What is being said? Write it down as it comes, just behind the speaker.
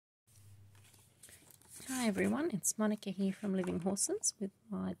Hi everyone, it's Monica here from Living Horses with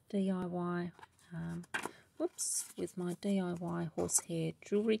my DIY horsehair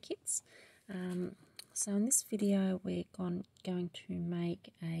jewellery kits. So in this video we're going to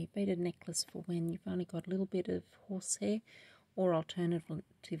make a beaded necklace for when you've only got a little bit of horsehair, or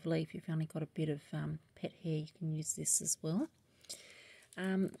alternatively if you've only got a bit of pet hair, you can use this as well.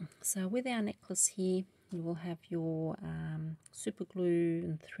 So with our necklace here, you will have your super glue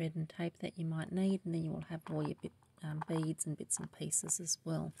and thread and tape that you might need, and then you will have all your beads and bits and pieces as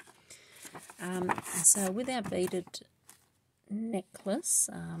well. So with our beaded necklace,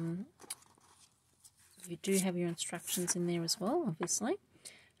 you do have your instructions in there as well, obviously,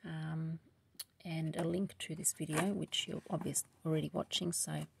 and a link to this video, which you're obviously already watching,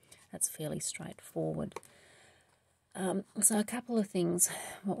 so that's fairly straightforward. So a couple of things.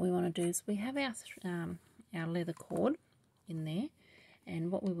 What we want to do is we have our leather cord in there,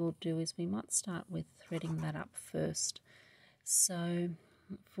 and what we will do is we might start with threading that up first. So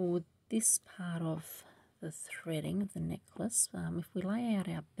for this part of the threading of the necklace, if we lay out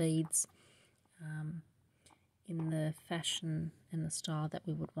our beads in the fashion and the style that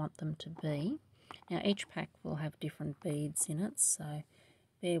we would want them to be. Now each pack will have different beads in it, so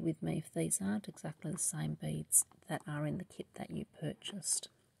bear with me if these aren't exactly the same beads that are in the kit that you purchased.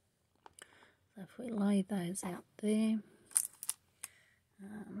 So if we lay those out there,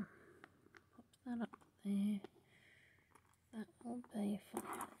 pop that up there, that will be for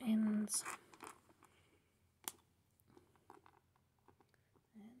our ends,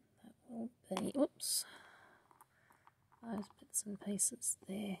 and that will be, oops, those bits and pieces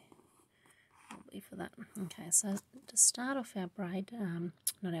there will be for that. Okay, so to start off our braid, our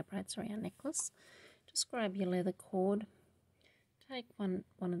necklace, just grab your leather cord, take one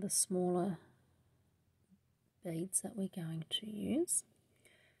of the smaller beads that we're going to use.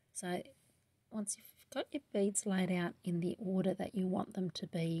 So once you've got your beads laid out in the order that you want them to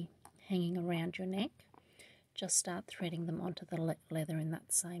be hanging around your neck, just start threading them onto the leather in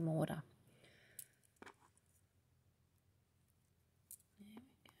that same order.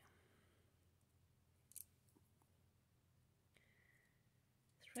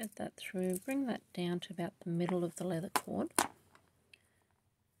 Thread that through, bring that down to about the middle of the leather cord.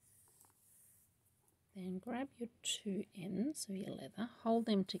 Then grab your two ends of your leather, hold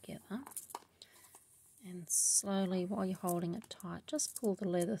them together, and slowly, while you're holding it tight, just pull the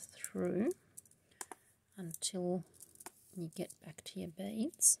leather through until you get back to your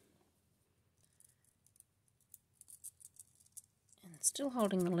beads. And still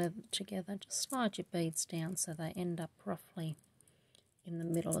holding the leather together, just slide your beads down so they end up roughly in the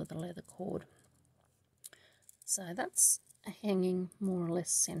middle of the leather cord. So that's hanging more or less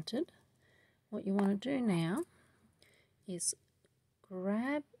centered. What you want to do now is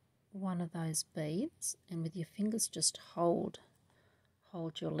grab one of those beads and with your fingers just hold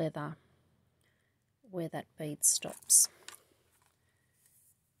your leather where that bead stops.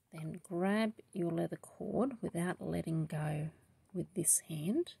 Then grab your leather cord without letting go with this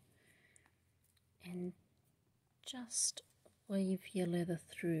hand and just weave your leather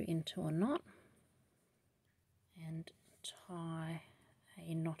through into a knot and tie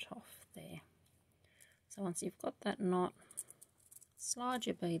a knot off there. So once you've got that knot, slide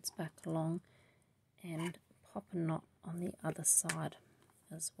your beads back along and pop a knot on the other side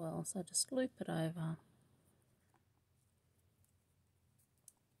as well. So just loop it over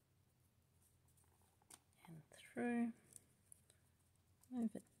and through, move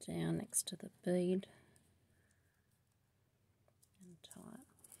it down next to the bead,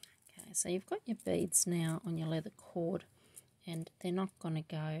 so you've got your beads now on your leather cord and they're not going to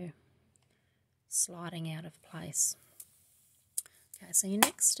go sliding out of place. Okay, so your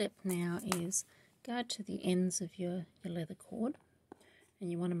next step now is go to the ends of your leather cord, and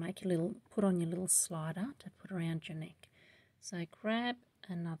you want to make put on your little slider to put around your neck. So grab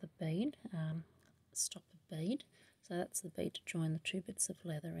another bead, stop a bead, so that's the bead to join the two bits of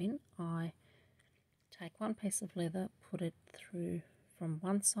leather in. I take one piece of leather, put it through from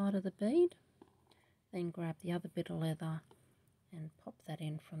one side of the bead, then grab the other bit of leather and pop that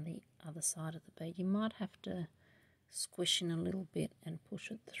in from the other side of the bead. You might have to squish in a little bit and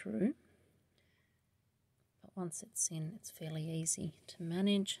push it through, but once it's in, it's fairly easy to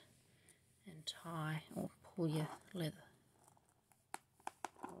manage and tie or pull your leather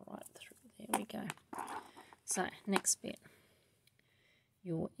right through. There we go. So next bit,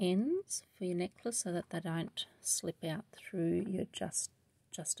 your ends for your necklace so that they don't slip out through your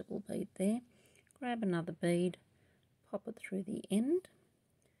adjustable bead there. Grab another bead, pop it through the end.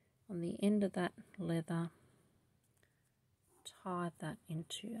 On the end of that leather, tie that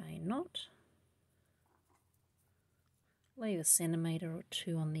into a knot leave a centimetre or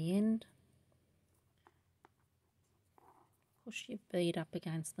two on the end. Push your bead up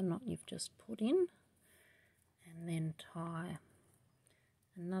against the knot you've just put in, and then tie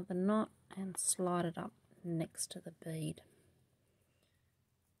another knot and slide it up next to the bead,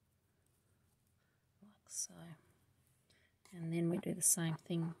 like so. And then we do the same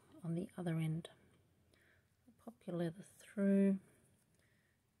thing on the other end. Pop your leather through,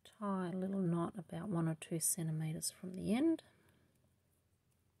 tie a little knot about 1 or 2 centimetres from the end,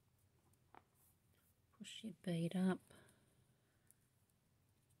 push your bead up,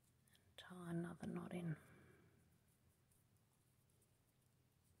 and tie another knot in.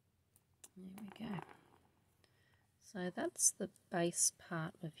 There we go. So that's the base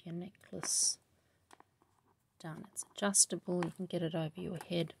part of your necklace done. It's adjustable, you can get it over your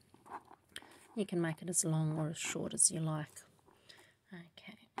head. You can make it as long or as short as you like.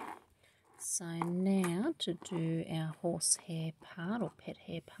 Okay, so now to do our horsehair part or pet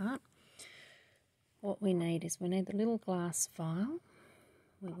hair part, what we need is we need the little glass vial,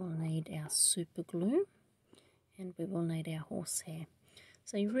 we will need our super glue, and we will need our horsehair.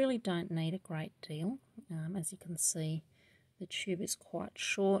 So you really don't need a great deal. As you can see, the tube is quite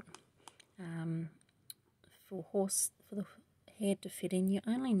short. For the hair to fit in, you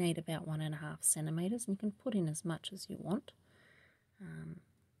only need about 1.5 centimetres, and you can put in as much as you want.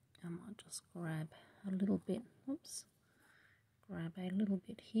 I might just grab a little bit, grab a little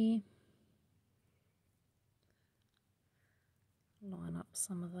bit here, line up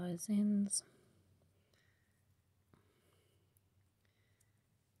some of those ends.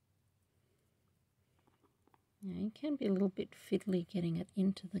 Now you can be a little bit fiddly getting it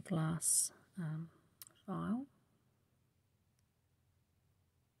into the glass vial,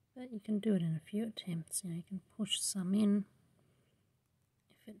 but you can do it in a few attempts. You can push some in.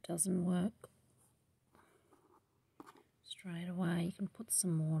 If it doesn't work straight away, you can put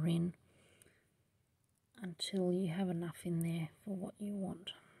some more in until you have enough in there for what you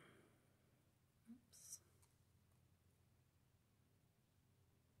want.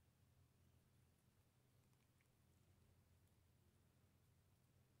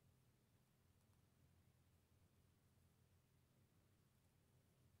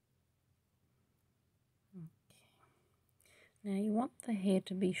 Now you want the hair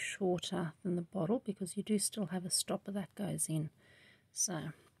to be shorter than the bottle because you do still have a stopper that goes in.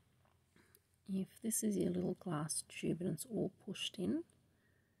 So if this is your little glass tube and it's all pushed in,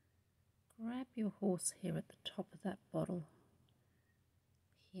 grab your horsehair at the top of that bottle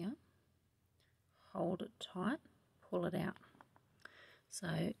here, hold it tight, pull it out.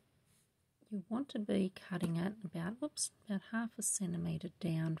 So you want to be cutting it about 1/2 centimetre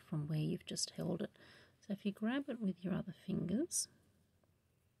down from where you've just held it. So if you grab it with your other fingers,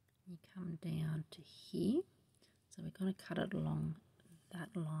 you come down to here. So we're going to cut it along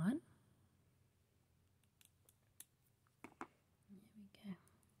that line. There we go.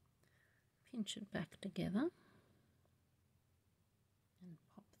 Pinch it back together and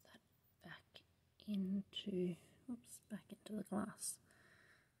pop that back into the glass.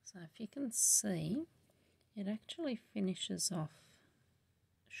 So if you can see, it actually finishes off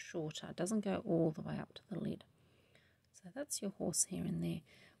shorter. It doesn't go all the way up to the lid. So that's your horsehair in there.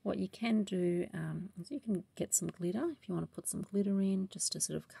 What you can do is you can get some glitter if you want to put some glitter in just to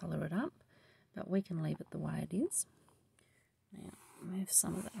sort of colour it up, but we can leave it the way it is. Now move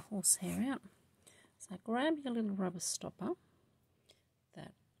some of that horsehair out. So grab your little rubber stopper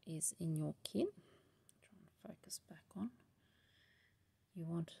that is in your kit. Try and focus back on. You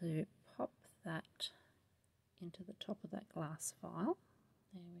want to pop that into the top of that glass vial.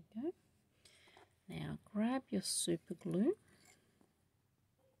 There we go. Now grab your super glue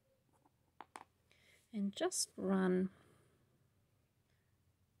and just run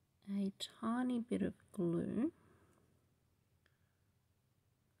a tiny bit of glue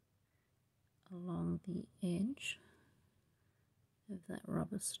along the edge of that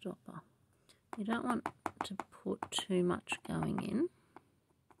rubber stopper. You don't want to put too much going in.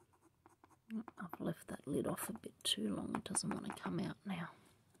 I've left that lid off a bit too long, it doesn't want to come out now.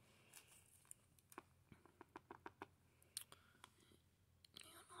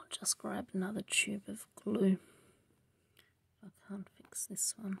 I'll just grab another tube of glue if I can't fix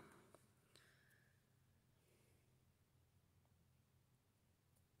this one.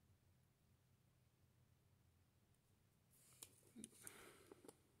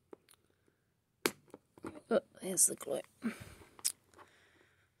 Oh, there's the glue.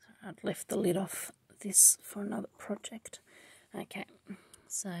 I'd left the lid off this for another project. Okay,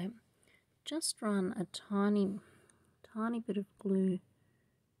 so just run a tiny bit of glue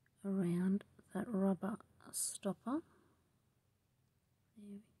around that rubber stopper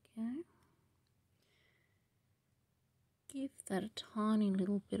go. Give that a tiny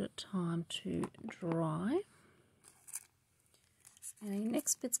little bit of time to dry. Now your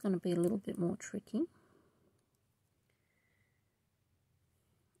next bit's going to be a little bit more tricky.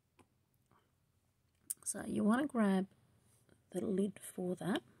 So you want to grab the lid for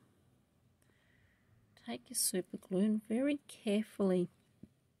that. Take your super glue and very carefully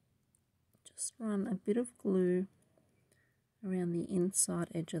just run a bit of glue around the inside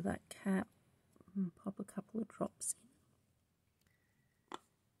edge of that cap and pop a couple of drops in.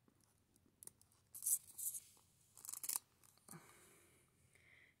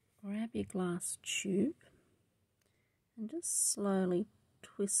 Grab your glass tube and just slowly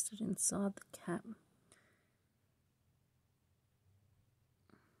twist it inside the cap.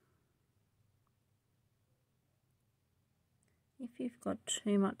 If you've got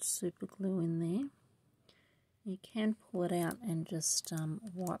too much super glue in there, you can pull it out and just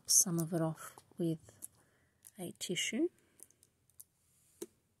wipe some of it off with a tissue.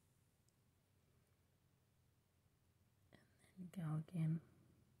 And then go again.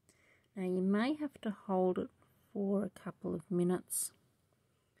 Now you may have to hold it for a couple of minutes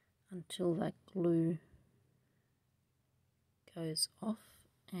until that glue goes off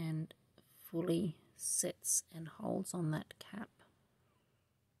and fully sets and holds on that cap.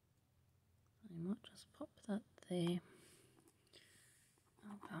 I might just pop that there.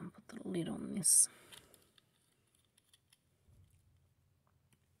 I'll go and put the lid on this.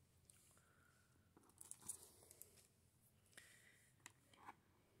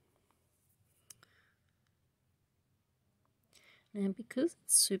 Now because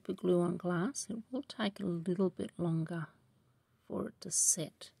it's super glue on glass, it will take a little bit longer for it to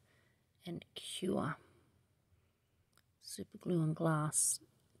set and cure. Super glue on glass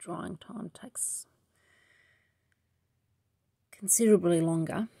drying time takes considerably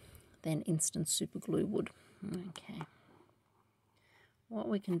longer than instant super glue would. Okay. What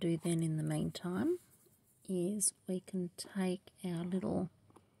we can do then in the meantime is we can take our little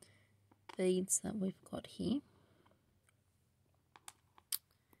beads that we've got here.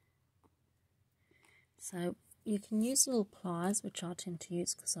 So you can use little pliers, which I tend to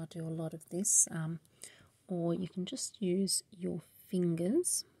use because I do a lot of this, or you can just use your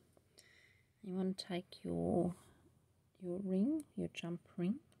fingers. You want to take your ring, your jump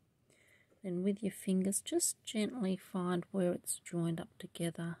ring, then with your fingers just gently find where it's joined up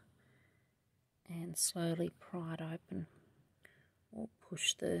together and slowly pry it open or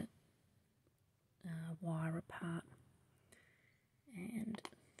push the wire apart. And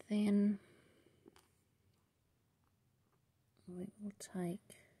then we will take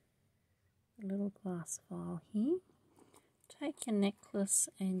a little glass vial here. Take your necklace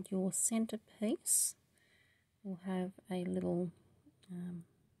and your centerpiece will have a little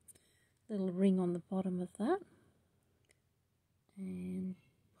little ring on the bottom of that, and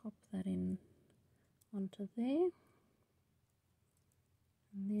pop that in onto there,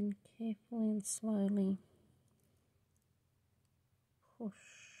 and then carefully and slowly push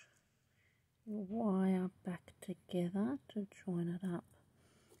your wire back together to join it up.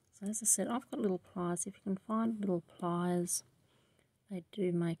 So as I said, I've got little pliers. If you can find little pliers, they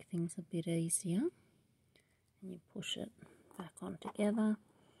do make things a bit easier. And you push it back on together,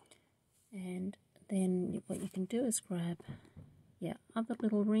 and then what you can do is grab your other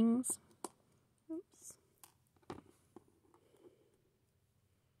little rings. Oops.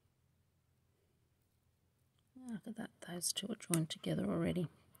 Look at that, those two are joined together already.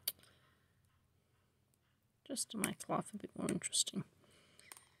 Just to make life a bit more interesting.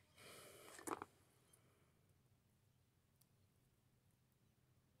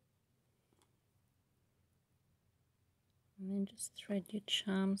 And then just thread your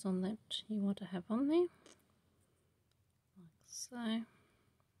charms on that you want to have on there, like so. And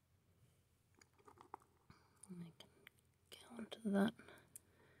I can go onto that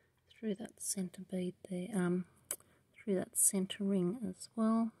through that centre bead there, through that centre ring as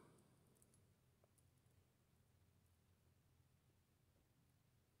well.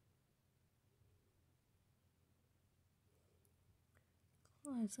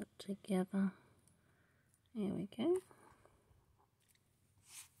 Close it together. There we go.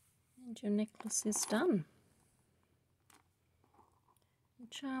 And your necklace is done. Your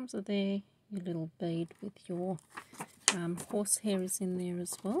charms are there, your little bead with your horsehair is in there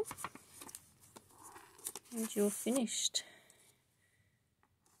as well. And you're finished.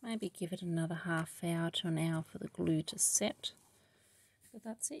 Maybe give it another half hour to an hour for the glue to set. But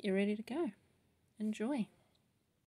that's it, you're ready to go. Enjoy.